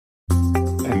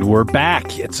And we're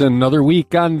back. It's another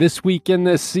week on This Week in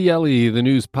the CLE, the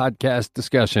news podcast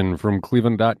discussion from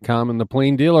Cleveland.com and The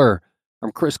Plain Dealer.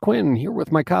 I'm Chris Quinn, here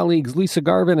with my colleagues Lisa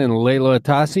Garvin and Layla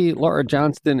Atassi. Laura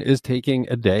Johnston is taking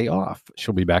a day off.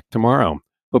 She'll be back tomorrow.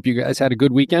 Hope you guys had a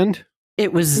good weekend.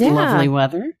 It was lovely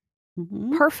weather.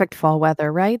 Mm-hmm. Perfect fall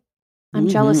weather, right? I'm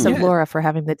jealous of Laura for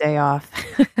having the day off.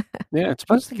 Yeah, it's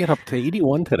supposed to get up to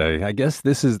 81 today. I guess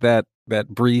this is that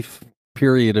brief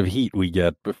period of heat we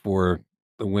get before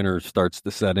the winter starts to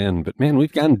set in. But man,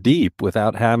 we've gone deep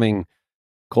without having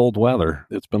cold weather.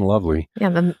 It's been lovely. Yeah,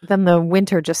 then the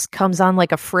winter just comes on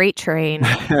like a freight train.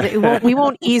 We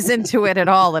won't ease into it at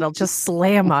all. It'll just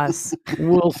slam us.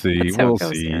 We'll see. We'll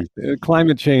see.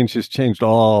 Climate change has changed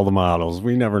all the models.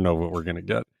 We never know what we're going to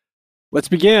get. Let's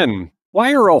begin.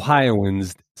 Why are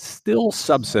Ohioans still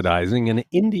subsidizing an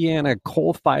Indiana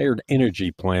coal-fired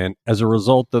energy plant as a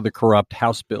result of the corrupt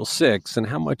House Bill 6, and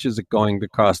how much is it going to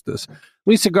cost us?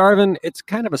 Lisa Garvin, it's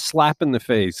kind of a slap in the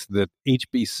face that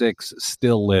HB 6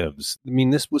 still lives. I mean,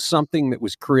 this was something that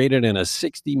was created in a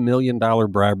 $60 million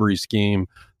bribery scheme.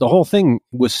 The whole thing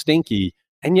was stinky,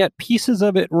 and yet pieces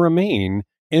of it remain,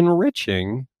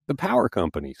 enriching the power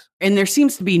companies. And there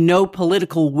seems to be no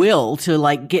political will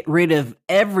to get rid of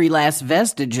every last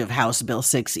vestige of House Bill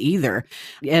 6 either.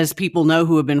 As people know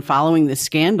who have been following the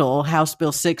scandal, House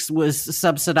Bill 6 was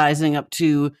subsidizing up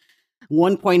to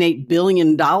 $1.8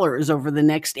 billion over the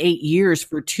next 8 years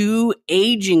for two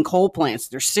aging coal plants.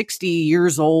 They're 60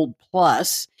 years old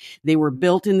plus. They were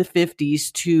built in the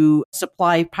 50s to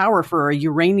supply power for a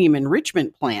uranium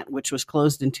enrichment plant, which was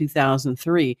closed in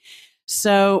 2003.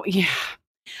 So, yeah.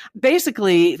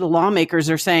 Basically, the lawmakers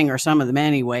are saying, or some of them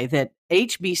anyway, that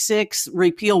HB 6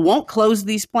 repeal won't close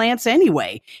these plants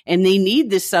anyway, and they need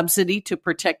this subsidy to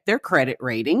protect their credit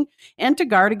rating and to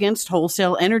guard against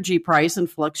wholesale energy price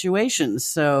and fluctuations.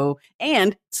 So,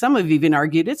 and some have even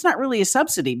argued it's not really a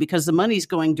subsidy because the money's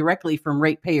going directly from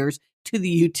ratepayers to the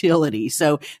utility.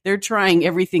 So they're trying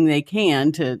everything they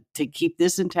can to keep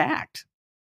this intact.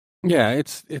 Yeah,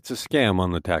 it's a scam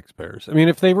on the taxpayers. I mean,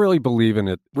 if they really believe in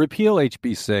it, repeal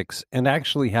HB 6 and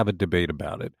actually have a debate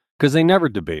about it, because they never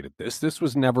debated this. This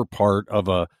was never part of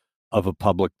a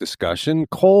public discussion.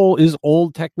 Coal is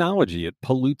old technology. It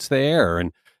pollutes the air.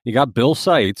 And you got Bill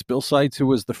Seitz, who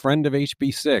was the friend of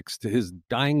HB 6, to his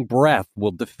dying breath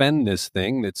will defend this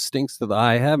thing that stinks to the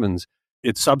high heavens.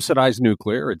 It subsidized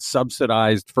nuclear. It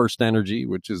subsidized First Energy,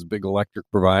 which is a big electric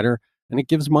provider. And it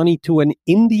gives money to an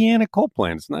Indiana coal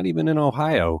plant. It's not even in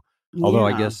Ohio, although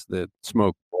I guess the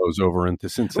smoke blows over into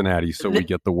Cincinnati, so we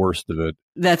get the worst of it.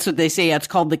 That's what they say. It's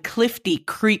called the Clifty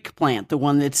Creek plant, the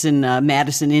one that's in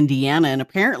Madison, Indiana. And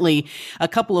apparently a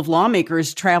couple of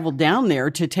lawmakers traveled down there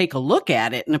to take a look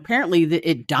at it. And apparently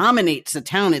it dominates the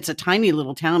town. It's a tiny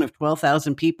little town of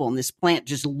 12,000 people. And this plant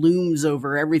just looms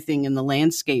over everything in the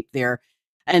landscape there.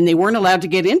 And they weren't allowed to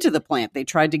get into the plant. They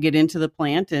tried to get into the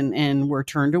plant and were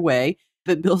turned away.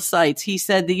 But Bill Seitz, he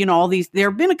said that, there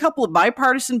have been a couple of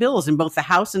bipartisan bills in both the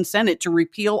House and Senate to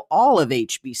repeal all of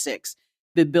HB 6.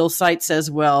 But Bill Seitz says,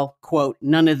 well, quote,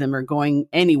 none of them are going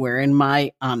anywhere in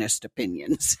my honest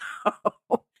opinion. So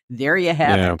there you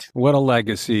have it. What a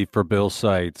legacy for Bill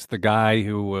Seitz, the guy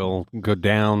who will go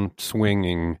down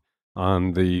swinging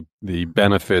on the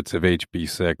benefits of HB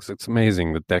 6. It's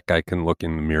amazing that guy can look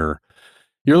in the mirror.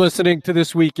 You're listening to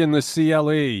This Week in the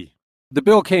CLE. The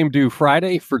bill came due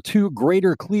Friday for two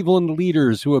greater Cleveland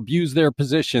leaders who abused their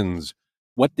positions.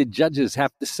 What did judges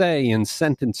have to say in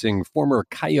sentencing former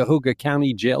Cuyahoga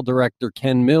County Jail Director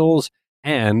Ken Mills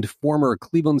and former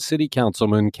Cleveland City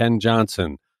Councilman Ken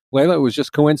Johnson? Layla, it was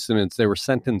just coincidence they were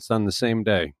sentenced on the same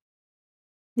day.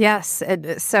 Yes.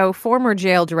 So former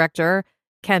jail director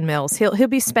Ken Mills, he'll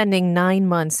be spending 9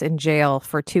 months in jail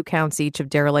for 2 counts each of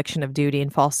dereliction of duty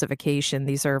and falsification.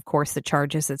 These are, of course, the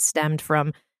charges that stemmed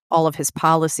from all of his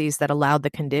policies that allowed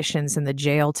the conditions in the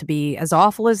jail to be as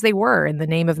awful as they were in the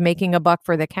name of making a buck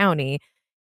for the county.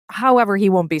 However, he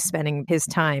won't be spending his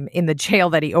time in the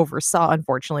jail that he oversaw,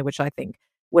 unfortunately, which I think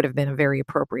would have been a very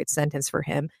appropriate sentence for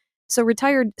him. So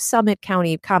retired Summit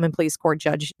County Common Pleas Court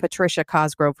Judge Patricia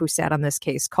Cosgrove, who sat on this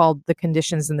case, called the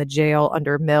conditions in the jail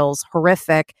under Mills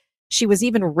horrific. She was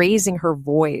even raising her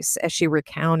voice as she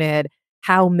recounted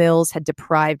how Mills had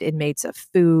deprived inmates of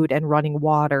food and running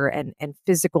water and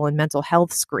physical and mental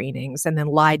health screenings, and then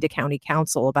lied to county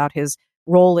council about his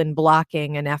role in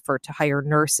blocking an effort to hire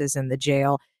nurses in the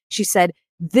jail. She said,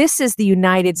 "This is the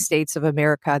United States of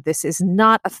America. This is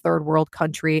not a third world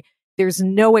country. There's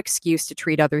no excuse to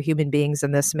treat other human beings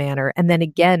in this manner." And then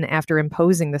again, after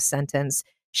imposing the sentence,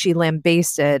 she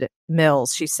lambasted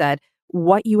Mills. She said,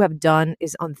 "What you have done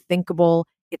is unthinkable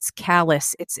It's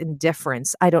callous. It's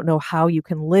indifference. I don't know how you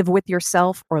can live with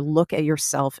yourself or look at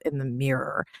yourself in the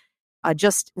mirror.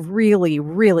 Just really,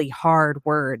 really hard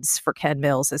words for Ken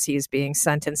Mills as he's being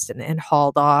sentenced and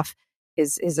hauled off.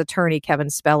 His attorney, Kevin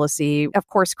Spelacey, of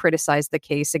course, criticized the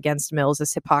case against Mills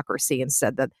as hypocrisy and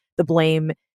said that the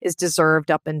blame is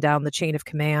deserved up and down the chain of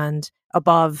command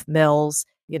above Mills.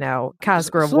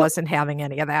 Cosgrove wasn't having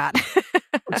any of that.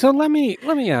 So let me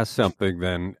ask something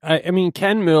then. I mean,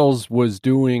 Ken Mills was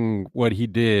doing what he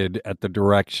did at the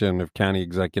direction of County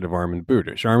Executive Armand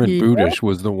Budish. Armand Budish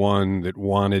was the one that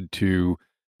wanted to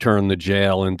turn the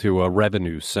jail into a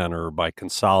revenue center by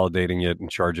consolidating it and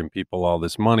charging people all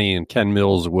this money. And Ken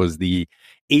Mills was the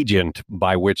agent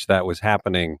by which that was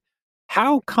happening.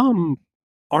 How come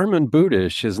Armand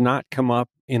Budish has not come up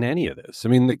in any of this? I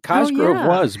mean, the Cosgrove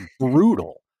was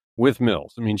brutal with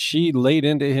Mills. I mean, she laid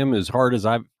into him as hard as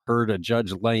I've heard a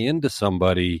judge lay into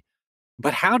somebody.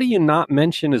 But how do you not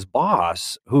mention his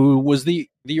boss, who was the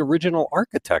original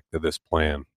architect of this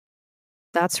plan?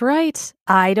 That's right.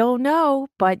 I don't know,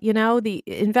 but the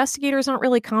investigators aren't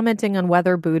really commenting on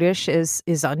whether Budish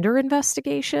is under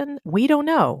investigation. We don't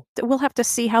know. We'll have to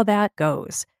see how that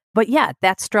goes. But yeah,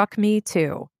 that struck me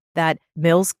too, that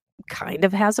Mills kind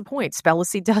of has a point.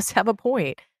 Spelacey does have a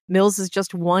point. Mills is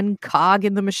just one cog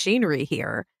in the machinery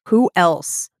here. Who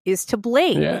else is to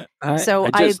blame? Yeah,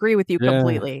 I agree with you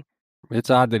completely. It's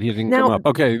odd that he didn't come up.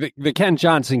 Okay, the Ken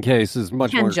Johnson case is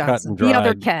much more cut and dried. The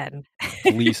other Ken.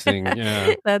 Policing,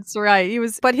 yeah. That's right.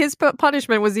 But his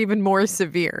punishment was even more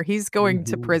severe. He's going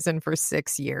to prison for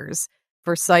 6 years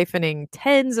for siphoning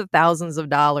tens of thousands of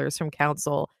dollars from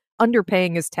counsel,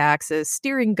 underpaying his taxes,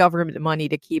 steering government money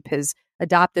to keep his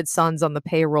adopted sons on the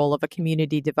payroll of a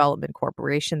community development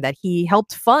corporation that he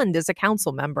helped fund as a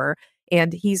council member.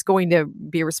 And he's going to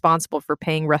be responsible for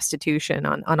paying restitution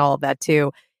on all of that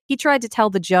too. He tried to tell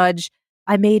the judge,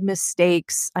 I made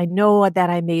mistakes. I know that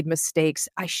I made mistakes.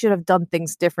 I should have done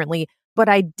things differently, but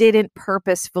I didn't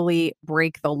purposefully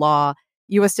break the law.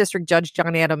 U.S. District Judge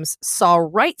John Adams saw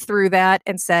right through that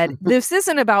and said, this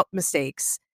isn't about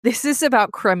mistakes. This is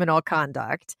about criminal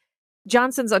conduct.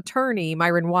 Johnson's attorney,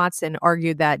 Myron Watson,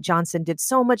 argued that Johnson did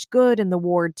so much good in the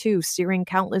ward, too, steering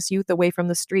countless youth away from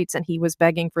the streets, and he was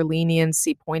begging for lenience.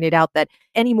 He pointed out that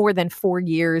any more than 4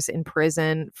 years in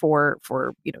prison for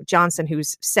Johnson,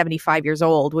 who's 75 years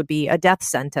old, would be a death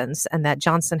sentence, and that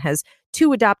Johnson has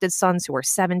 2 adopted sons who are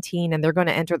 17, and they're going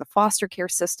to enter the foster care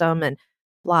system, and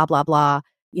blah, blah, blah.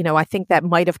 I think that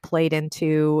might have played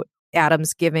into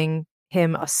Adams giving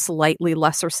him a slightly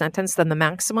lesser sentence than the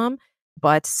maximum.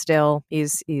 But still,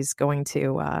 he's going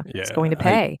to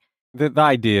pay. The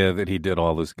idea that he did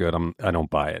all this good, I don't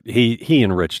buy it. He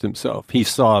enriched himself. He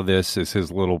saw this as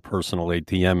his little personal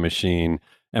ATM machine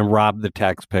and robbed the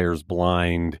taxpayers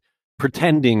blind,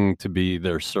 pretending to be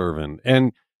their servant.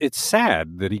 And it's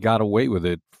sad that he got away with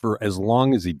it for as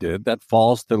long as he did. That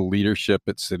falls to the leadership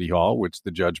at City Hall, which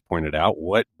the judge pointed out.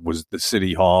 What was the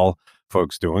City Hall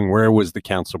folks doing? Where was the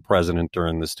council president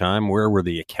during this time? Where were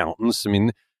the accountants? I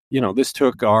mean, this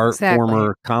took our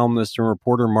former columnist and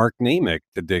reporter, Mark Namick,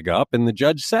 to dig up. And the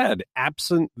judge said,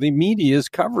 absent the media's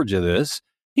coverage of this,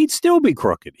 he'd still be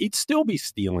crooked. He'd still be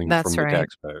stealing from the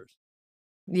taxpayers.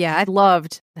 Yeah, I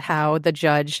loved how the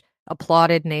judge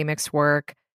applauded Namick's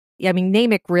work. I mean,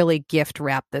 Namick really gift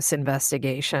wrapped this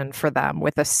investigation for them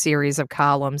with a series of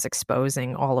columns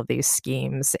exposing all of these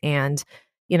schemes. And,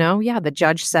 the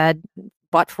judge said,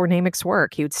 but for Namick's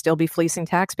work, he would still be fleecing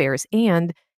taxpayers.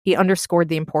 And he underscored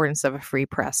the importance of a free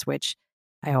press, which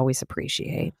I always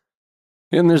appreciate.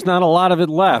 And there's not a lot of it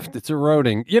left. It's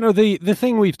eroding. The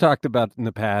thing we've talked about in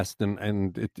the past,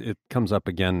 and it comes up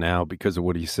again now because of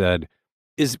what he said,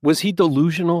 was he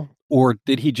delusional, or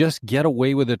did he just get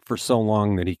away with it for so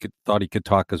long that thought he could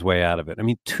talk his way out of it? I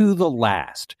mean, to the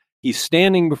last, he's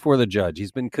standing before the judge.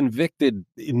 He's been convicted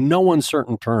in no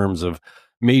uncertain terms of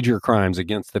major crimes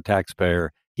against the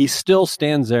taxpayer. He still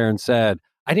stands there and said,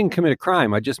 I didn't commit a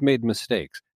crime. I just made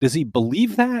mistakes. Does he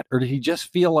believe that? Or did he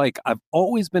just feel like I've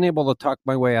always been able to talk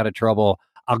my way out of trouble?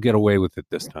 I'll get away with it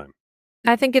this time.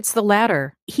 I think it's the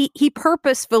latter. He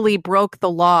purposefully broke the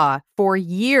law for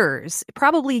years,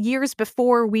 probably years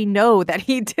before we know that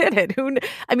he did it.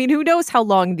 Who knows how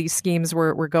long these schemes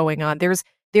were going on?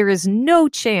 There is no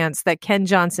chance that Ken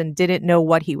Johnson didn't know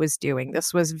what he was doing.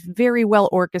 This was very well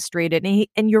orchestrated.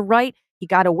 And you're right, he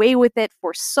got away with it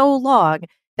for so long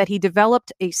that he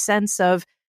developed a sense of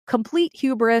complete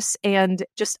hubris and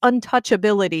just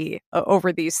untouchability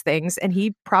over these things. And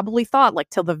he probably thought, like,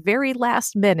 till the very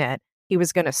last minute, he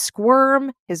was going to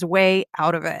squirm his way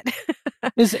out of it.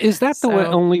 Is that the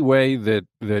only way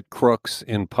that crooks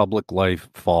in public life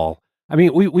fall? I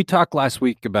mean, we talked last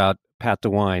week about Pat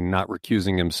DeWine not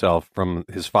recusing himself from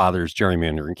his father's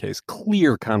gerrymandering case.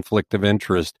 Clear conflict of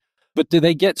interest. But do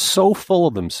they get so full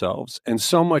of themselves and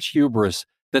so much hubris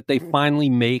that they finally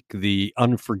make the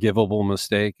unforgivable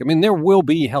mistake? I mean, there will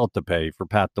be hell to pay for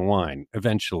Pat DeWine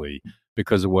eventually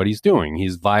because of what he's doing.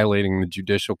 He's violating the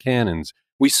judicial canons.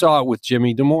 We saw it with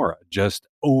Jimmy DeMora, just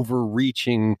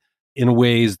overreaching in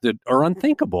ways that are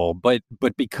unthinkable, but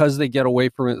because they get away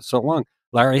from it so long.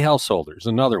 Larry Householder's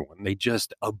another one. They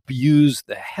just abuse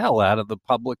the hell out of the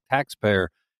public taxpayer.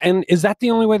 And is that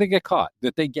the only way they get caught?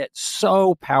 That they get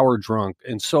so power drunk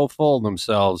and so full of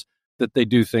themselves that they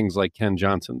do things like Ken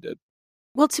Johnson did?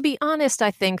 Well, to be honest,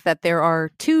 I think that there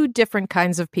are two different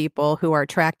kinds of people who are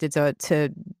attracted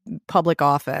to public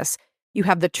office. You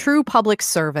have the true public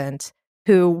servant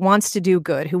who wants to do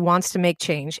good, who wants to make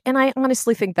change. And I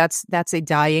honestly think that's a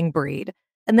dying breed.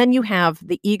 And then you have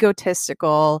the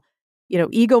egotistical,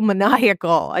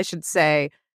 egomaniacal, I should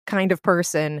say, kind of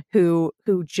person who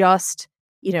just,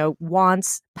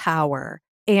 wants power.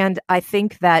 And I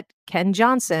think that Ken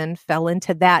Johnson fell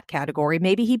into that category.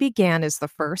 Maybe he began as the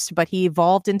first, but he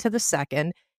evolved into the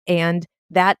second. And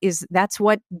that's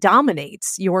what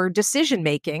dominates your decision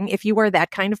making if you are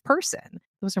that kind of person.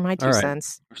 Those are my 2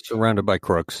 cents. We're surrounded by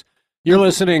crooks. You're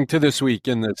listening to This Week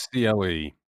in the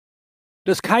CLE.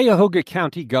 Does Cuyahoga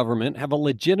County government have a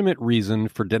legitimate reason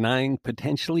for denying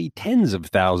potentially tens of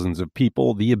thousands of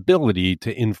people the ability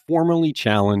to informally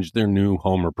challenge their new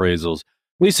home appraisals?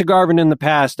 Lisa Garvin, in the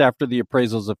past, after the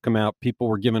appraisals have come out, people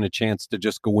were given a chance to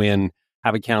just go in,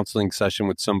 have a counseling session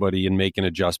with somebody and make an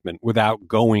adjustment without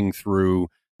going through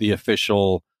the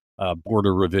official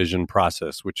border revision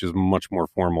process, which is much more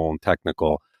formal and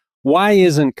technical. Why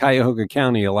isn't Cuyahoga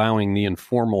County allowing the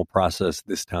informal process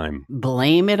this time?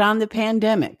 Blame it on the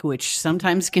pandemic, which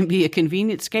sometimes can be a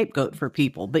convenient scapegoat for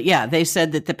people. But yeah, they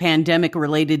said that the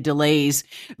pandemic-related delays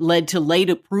led to late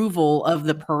approval of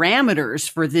the parameters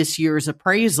for this year's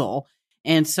appraisal.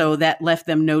 And so that left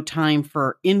them no time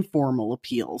for informal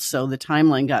appeals. So the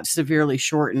timeline got severely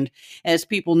shortened. As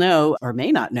people know, or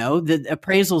may not know, the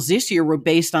appraisals this year were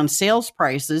based on sales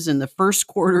prices in the first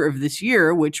quarter of this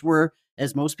year, which were,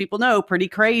 as most people know, pretty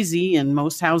crazy. And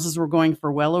most houses were going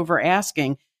for well over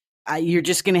asking. You're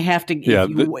just going to have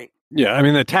to wait. Yeah, I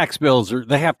mean, the tax bills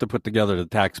they have to put together the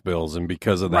tax bills. And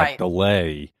because of that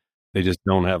delay, they just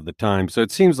don't have the time. So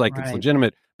it seems like it's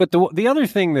legitimate. But the other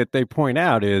thing that they point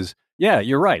out is, yeah,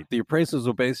 you're right. The appraisals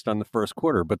were based on the first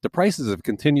quarter, but the prices have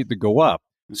continued to go up.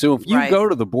 So if you go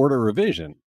to the border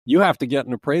revision, you have to get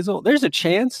an appraisal. There's a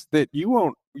chance that you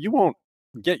won't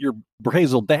get your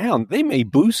appraisal down. They may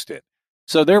boost it.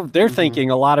 So they're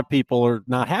thinking a lot of people are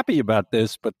not happy about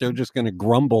this, but they're just going to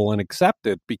grumble and accept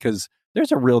it because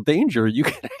there's a real danger you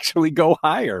can actually go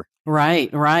higher. Right.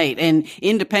 And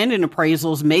independent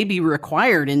appraisals may be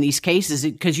required in these cases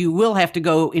because you will have to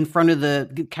go in front of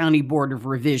the County Board of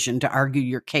Revision to argue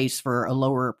your case for a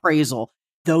lower appraisal.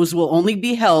 Those will only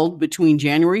be held between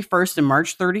January 1st and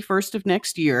March 31st of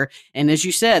next year. And as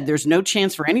you said, there's no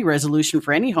chance for any resolution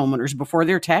for any homeowners before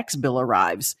their tax bill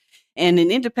arrives. And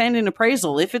an independent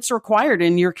appraisal, if it's required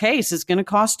in your case, is going to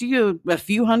cost you a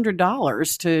few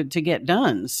 $100s to get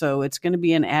done. So it's going to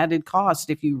be an added cost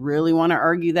if you really want to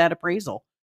argue that appraisal.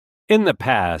 In the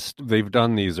past, they've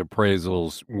done these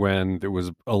appraisals when there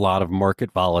was a lot of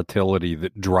market volatility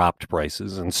that dropped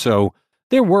prices. And so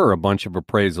there were a bunch of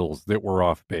appraisals that were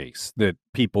off base that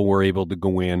people were able to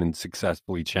go in and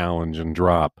successfully challenge and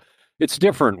drop. It's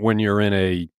different when you're in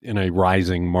a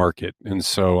rising market. And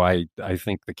so I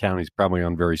think the county's probably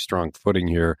on very strong footing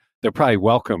here. They'll probably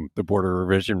welcome the border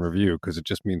revision review because it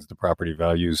just means the property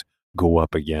values go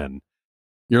up again.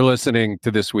 You're listening to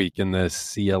This Week in the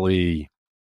CLE.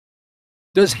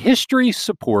 Does history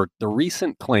support the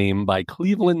recent claim by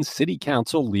Cleveland City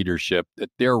Council leadership that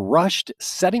their rushed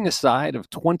setting aside of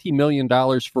 $20 million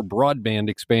for broadband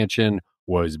expansion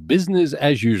was business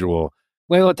as usual?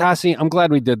 Leila Tassi, I'm glad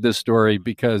we did this story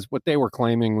because what they were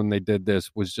claiming when they did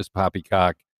this was just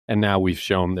poppycock. And now we've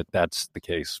shown that that's the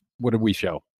case. What did we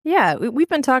show? Yeah, we've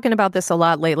been talking about this a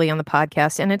lot lately on the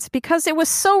podcast, and it's because it was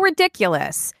so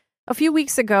ridiculous. A few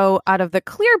weeks ago, out of the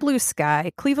clear blue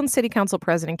sky, Cleveland City Council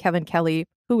President Kevin Kelly,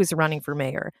 who is running for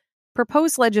mayor,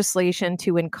 proposed legislation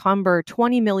to encumber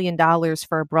 $20 million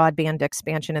for a broadband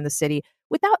expansion in the city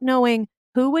without knowing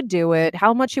who would do it,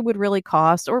 how much it would really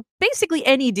cost, or basically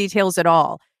any details at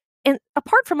all. And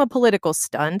apart from a political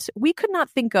stunt, we could not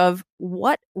think of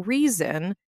what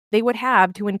reason they would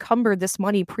have to encumber this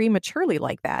money prematurely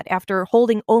like that after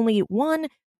holding only one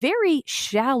very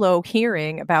shallow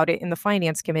hearing about it in the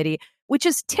Finance Committee, which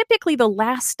is typically the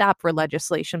last stop for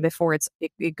legislation before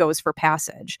it goes for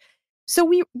passage. So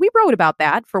we wrote about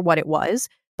that for what it was,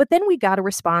 but then we got a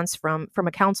response from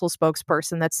a council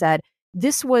spokesperson that said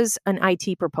this was an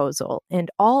IT proposal and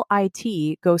all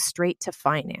IT goes straight to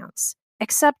finance.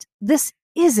 Except this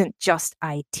isn't just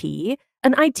IT.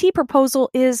 An IT proposal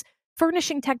is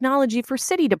furnishing technology for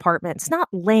city departments, not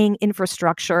laying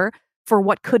infrastructure for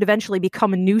what could eventually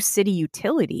become a new city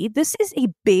utility. This is a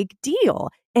big deal,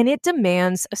 and it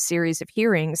demands a series of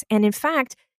hearings. And in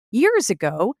fact, years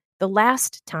ago, the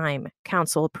last time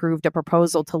council approved a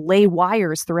proposal to lay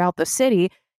wires throughout the city,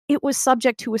 it was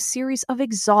subject to a series of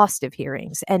exhaustive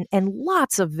hearings and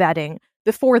lots of vetting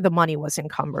before the money was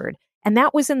encumbered. And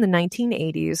that was in the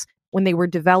 1980s when they were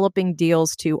developing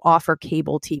deals to offer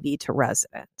cable TV to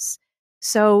residents.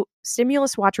 So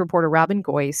Stimulus Watch reporter Robin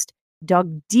Goist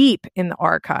dug deep in the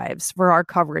archives for our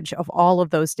coverage of all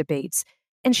of those debates.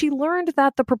 And she learned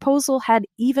that the proposal had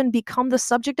even become the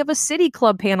subject of a city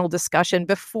club panel discussion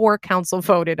before council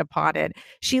voted upon it.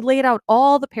 She laid out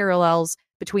all the parallels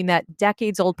between that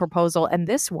decades-old proposal and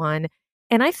this one,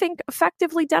 and I think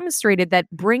effectively demonstrated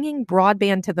that bringing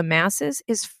broadband to the masses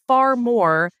is far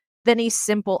more than a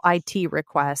simple IT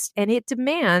request, and it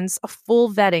demands a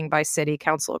full vetting by city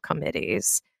council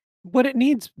committees. What it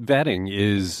needs vetting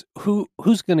is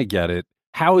who's going to get it?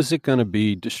 How is it going to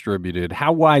be distributed?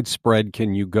 How widespread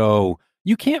can you go?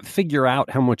 You can't figure out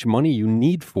how much money you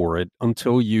need for it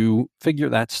until you figure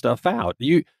that stuff out.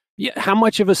 How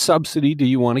much of a subsidy do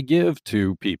you want to give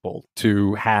to people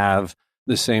to have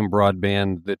the same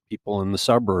broadband that people in the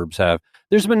suburbs have?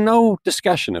 There's been no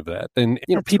discussion of that. And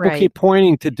people keep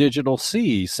pointing to Digital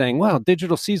C, saying, well,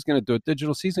 Digital C is going to do it.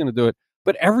 Digital C is going to do it.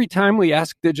 But every time we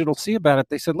ask Digital C about it,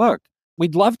 they said, look,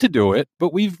 we'd love to do it,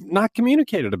 but we've not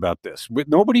communicated about this.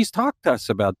 Nobody's talked to us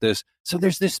about this. So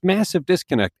there's this massive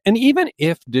disconnect. And even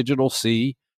if Digital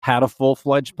C had a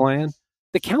full-fledged plan,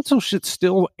 the council should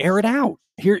still air it out.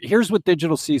 Here's what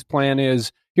Digital C's plan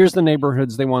is. Here's the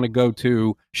neighborhoods they want to go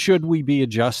to. Should we be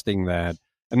adjusting that?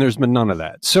 And there's been none of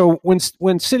that. So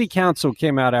when city council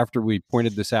came out after we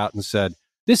pointed this out and said,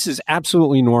 this is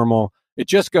absolutely normal, it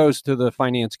just goes to the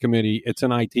finance committee, it's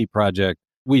an IT project,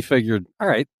 we figured, all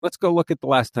right, let's go look at the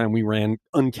last time we ran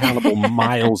uncountable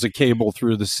miles of cable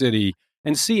through the city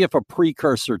and see if a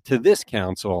precursor to this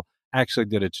council actually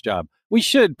did its job. We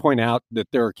should point out that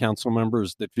there are council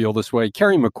members that feel this way.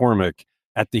 Kerry McCormick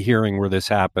at the hearing where this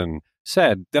happened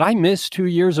said, did I miss 2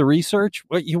 years of research?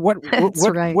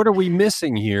 What are we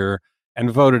missing here? And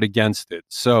voted against it.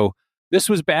 So this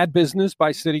was bad business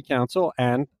by city council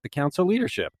and the council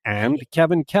leadership and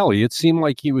Kevin Kelly. It seemed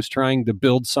like he was trying to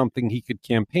build something he could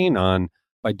campaign on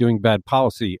by doing bad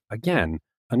policy. Again,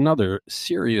 another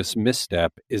serious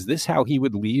misstep. Is this how he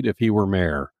would lead if he were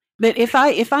mayor? But if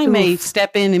I may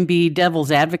step in and be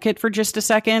devil's advocate for just a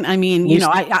second, I mean,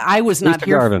 I was not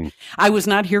here. I was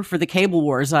not here for the cable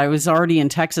wars. I was already in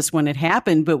Texas when it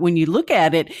happened. But when you look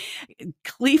at it,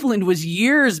 Cleveland was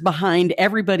years behind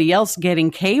everybody else getting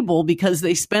cable because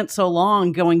they spent so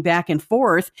long going back and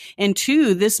forth. And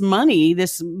two, the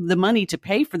money to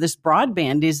pay for this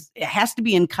broadband has to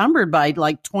be encumbered by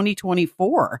like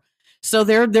 2024. So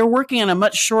they're working on a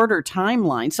much shorter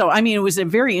timeline. So, I mean, it was a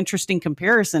very interesting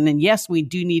comparison. And yes, we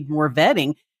do need more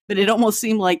vetting, but it almost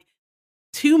seemed like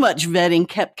too much vetting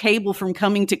kept cable from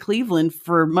coming to Cleveland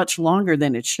for much longer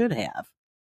than it should have.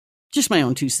 Just my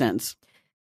own 2 cents.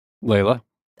 Layla?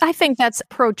 I think that's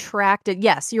protracted.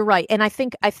 Yes, you're right. And I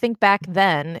think back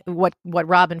then what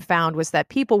Robin found was that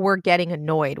people were getting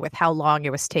annoyed with how long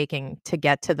it was taking to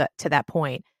get to that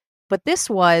point. But this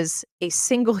was a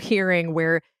single hearing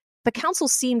where the council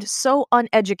seemed so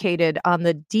uneducated on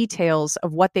the details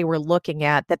of what they were looking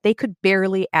at that they could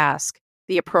barely ask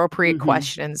the appropriate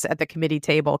questions at the committee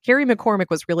table. Kerry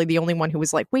McCormick was really the only one who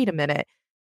was like, wait a minute,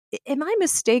 am I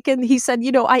mistaken? He said,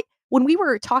 when we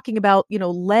were talking about,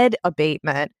 lead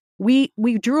abatement, we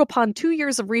drew upon 2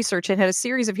 years of research and had a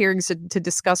series of hearings to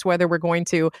discuss whether we're going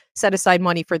to set aside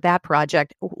money for that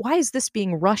project. Why is this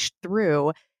being rushed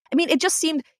through? I mean, it just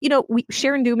seemed,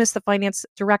 Sharon Dumas, the finance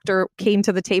director, came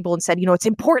to the table and said, it's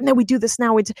important that we do this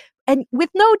now. And with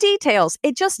no details,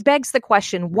 it just begs the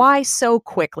question, why so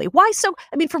quickly?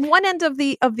 From one end of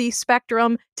the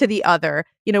spectrum to the other,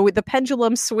 with the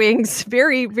pendulum swings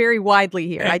very, very widely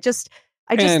here. I just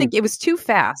think it was too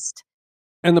fast.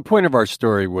 And the point of our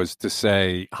story was to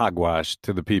say hogwash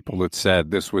to the people that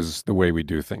said this was the way we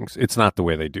do things. It's not the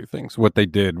way they do things. What they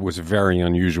did was very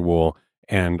unusual.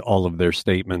 And all of their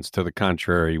statements to the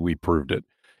contrary, we proved it.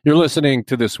 You're listening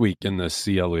to This Week in the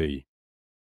CLE.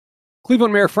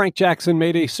 Cleveland Mayor Frank Jackson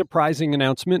made a surprising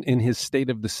announcement in his State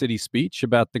of the City speech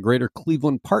about the Greater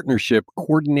Cleveland Partnership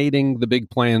coordinating the big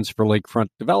plans for lakefront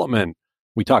development.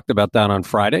 We talked about that on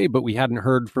Friday, but we hadn't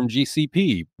heard from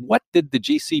GCP. What did the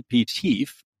GCP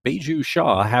chief, Baiju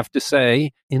Shah, have to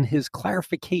say in his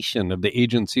clarification of the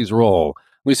agency's role?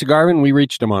 Lisa Garvin, we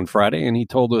reached him on Friday, and he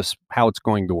told us how it's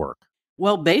going to work.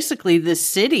 Well, basically, the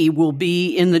city will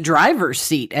be in the driver's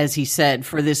seat, as he said,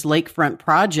 for this lakefront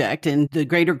project, and the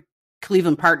Greater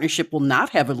Cleveland Partnership will not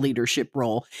have a leadership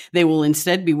role. They will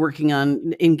instead be working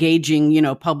on engaging,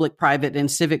 public, private,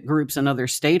 and civic groups and other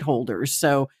stakeholders.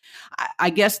 So I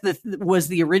guess was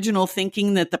the original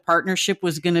thinking that the partnership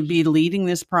was going to be leading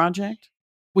this project?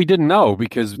 We didn't know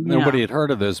because nobody had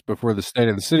heard of this before the State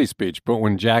of the City speech. But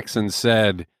when Jackson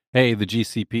said, hey, the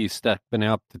GCP stepping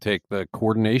out to take the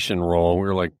coordination role, we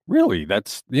were like, really?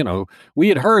 That's, we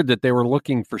had heard that they were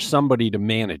looking for somebody to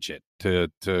manage it,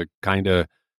 to kind of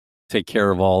take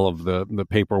care of all of the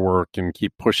paperwork and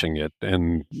keep pushing it.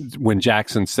 And when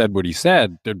Jackson said what he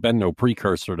said, there'd been no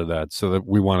precursor to that, so that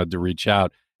we wanted to reach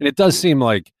out. And it does seem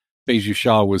like Baiju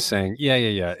Shah was saying,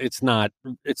 yeah, it's not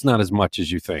as much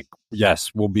as you think.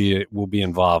 Yes, we'll be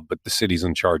involved, but the city's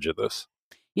in charge of this.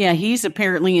 Yeah, he's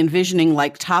apparently envisioning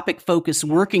like topic-focused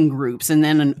working groups and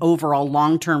then an overall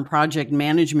long-term project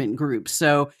management group.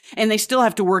 So, and they still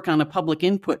have to work on a public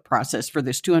input process for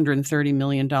this $230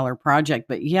 million project.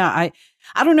 But yeah,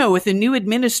 I don't know. With the new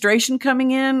administration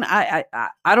coming in, I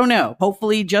don't know.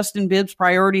 Hopefully Justin Bibb's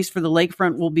priorities for the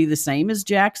lakefront will be the same as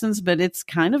Jackson's, but it's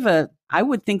kind of I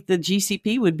would think the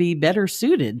GCP would be better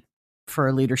suited for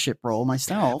a leadership role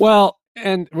myself. Well,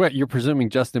 and you're presuming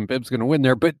Justin Bibb's going to win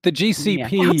there, but the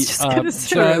GCP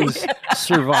does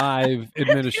survive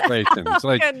administrations.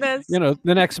 Like, the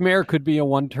next mayor could be a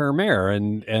one-term mayor,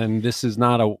 and this is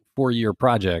not a 4-year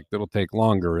project. It'll take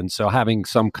longer. And so having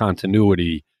some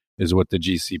continuity is what the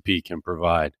GCP can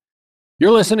provide.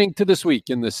 You're listening to This Week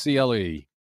in the CLE.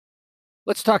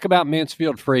 Let's talk about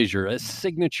Mansfield Frazier, a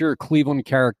signature Cleveland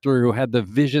character who had the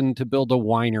vision to build a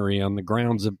winery on the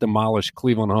grounds of demolished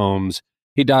Cleveland homes.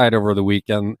 He died over the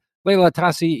weekend. Leila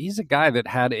Tassi, he's a guy that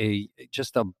had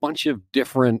just a bunch of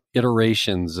different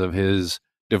iterations of his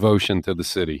devotion to the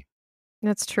city.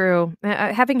 That's true.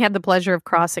 Having had the pleasure of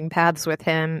crossing paths with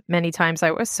him many times,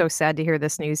 I was so sad to hear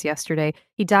this news yesterday.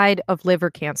 He died of liver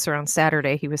cancer on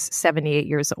Saturday. He was 78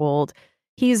 years old.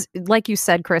 He's, like you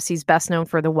said, Chris, he's best known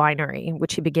for the winery,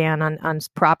 which he began on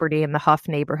property in the Huff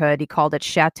neighborhood. He called it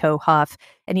Chateau Huff,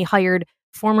 and he hired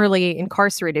formerly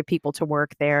incarcerated people to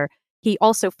work there. He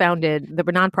also founded the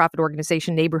nonprofit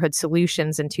organization Neighborhood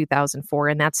Solutions in 2004,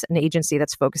 and that's an agency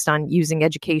that's focused on using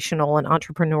educational and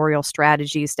entrepreneurial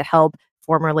strategies to help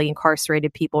formerly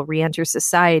incarcerated people reenter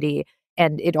society,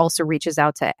 and it also reaches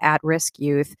out to at-risk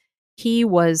youth. He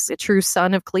was a true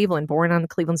son of Cleveland, born on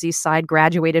Cleveland's east side,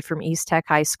 graduated from East Tech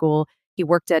High School. He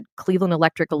worked at Cleveland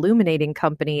Electric Illuminating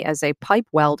Company as a pipe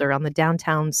welder on the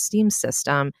downtown steam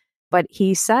system, but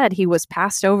he said he was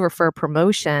passed over for a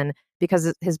promotion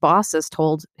because his bosses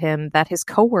told him that his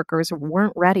coworkers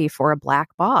weren't ready for a Black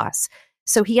boss.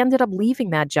 So he ended up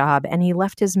leaving that job, and he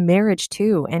left his marriage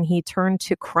too, and he turned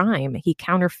to crime. He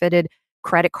counterfeited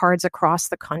credit cards across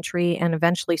the country and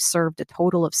eventually served a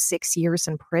total of 6 years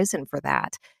in prison for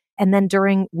that. And then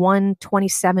during one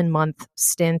 27-month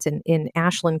stint in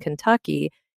Ashland, Kentucky,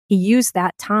 he used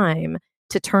that time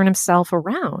to turn himself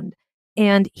around.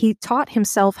 And he taught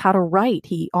himself how to write.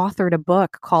 He authored a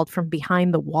book called From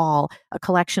Behind the Wall, a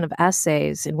collection of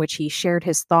essays in which he shared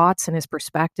his thoughts and his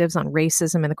perspectives on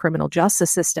racism in the criminal justice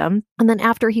system. And then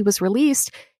after he was released,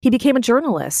 he became a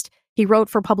journalist. He wrote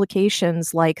for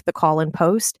publications like The Call-in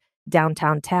Post,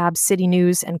 Downtown Tab, City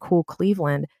News, and Cool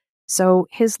Cleveland. So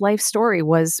his life story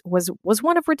was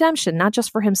one of redemption, not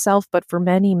just for himself, but for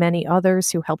many, many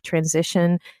others who helped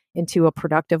transition into a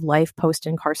productive life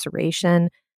post-incarceration.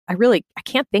 I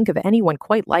can't think of anyone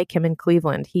quite like him in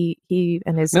Cleveland. He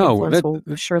and his influence will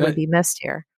surely be missed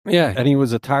here. Yeah, and he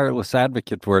was a tireless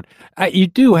advocate for it. You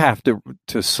do have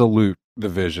to salute the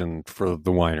vision for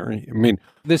the winery. I mean,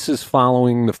 this is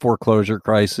following the foreclosure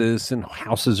crisis, and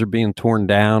houses are being torn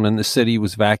down, and the city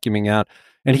was vacuuming out.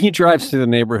 And he drives through the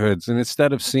neighborhoods, and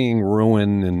instead of seeing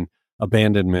ruin and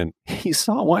abandonment, he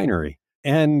saw a winery.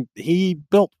 And he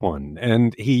built one,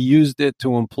 and he used it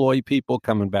to employ people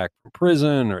coming back from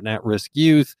prison or at-risk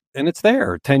youth. And it's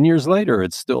there. 10 years later,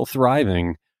 it's still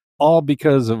thriving, all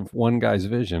because of one guy's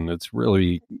vision. It's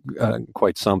really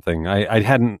quite something. I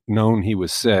hadn't known he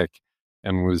was sick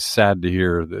and was sad to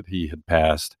hear that he had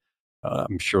passed.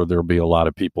 I'm sure there'll be a lot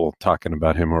of people talking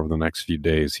about him over the next few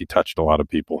days. He touched a lot of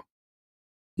people.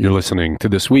 You're listening to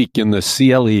This Week in the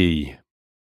CLE.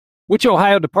 Which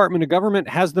Ohio Department of Government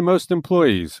has the most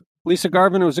employees? Lisa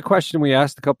Garvin, it was a question we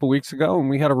asked a couple weeks ago, and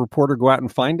we had a reporter go out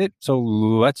and find it. So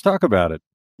let's talk about it.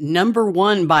 Number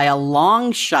one by a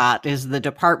long shot is the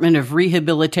Department of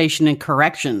Rehabilitation and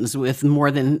Corrections with more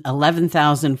than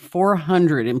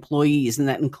 11,400 employees, and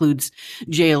that includes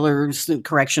jailers,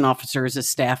 correction officers as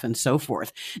staff, and so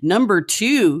forth. Number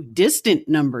two, distant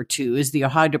number two, is the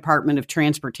Ohio Department of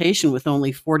Transportation with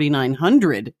only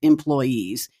 4,900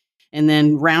 employees. And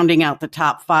then rounding out the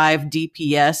top five,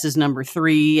 DPS is number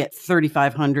three at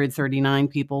 3,539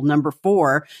 people. Number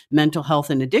four, Mental Health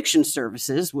and Addiction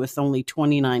Services with only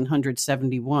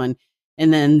 2,971.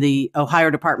 And then the Ohio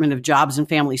Department of Jobs and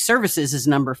Family Services is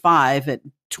number five at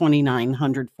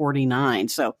 2,949.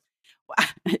 So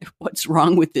what's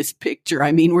wrong with this picture?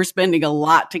 I mean, we're spending a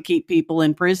lot to keep people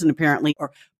in prison, apparently,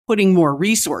 or putting more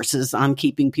resources on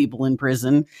keeping people in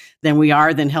prison than we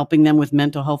are than helping them with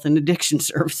mental health and addiction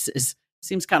services.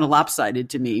 Seems kind of lopsided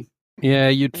to me. Yeah,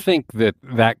 you'd think that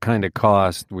that kind of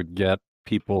cost would get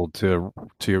people to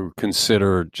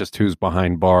consider just who's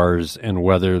behind bars and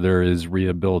whether there is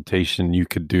rehabilitation you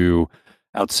could do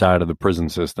outside of the prison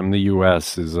system. The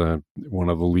U.S. is one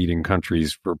of the leading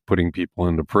countries for putting people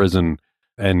into prison.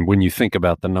 And when you think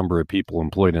about the number of people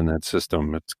employed in that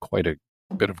system, it's quite a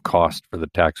bit of cost for the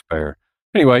taxpayer.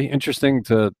 Anyway, interesting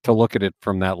to look at it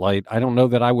from that light. I don't know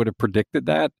that I would have predicted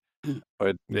that,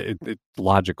 but it's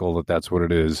logical that that's what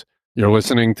it is. You're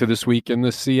listening to This Week in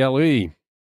the CLE.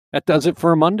 That does it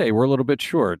for a Monday. We're a little bit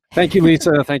short. Thank you,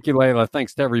 Lisa. Thank you, Layla.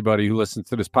 Thanks to everybody who listens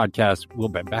to this podcast. We'll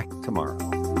be back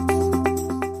tomorrow.